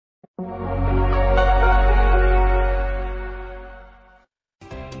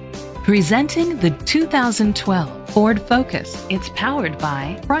Presenting the 2012 Ford Focus. It's powered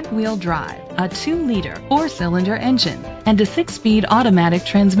by front-wheel drive, a 2-liter 4-cylinder engine, and a 6-speed automatic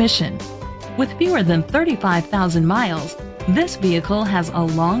transmission. With fewer than 35,000 miles, this vehicle has a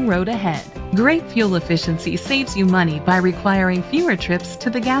long road ahead. Great fuel efficiency saves you money by requiring fewer trips to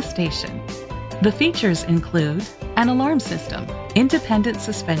the gas station. The features include an alarm system, independent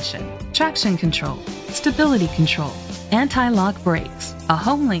suspension, traction control, stability control, anti-lock brakes, a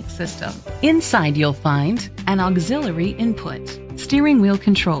home link system. Inside you'll find an auxiliary input, steering wheel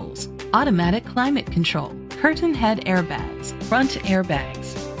controls, automatic climate control, curtain head airbags, front airbags,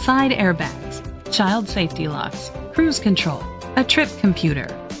 side airbags, child safety locks, cruise control, a trip computer,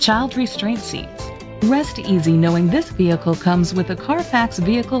 child restraint seats. Rest easy knowing this vehicle comes with a Carfax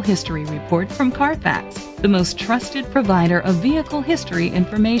Vehicle History Report from Carfax, the most trusted provider of vehicle history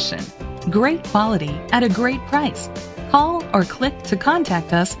information. Great quality at a great price. Call or click to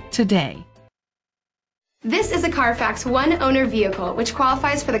contact us today. This is a Carfax one-owner vehicle which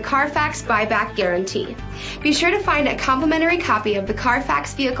qualifies for the Carfax buyback guarantee. Be sure to find a complimentary copy of the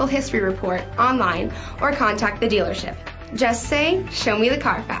Carfax Vehicle History Report online or contact the dealership. Just say, "Show me the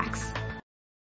Carfax."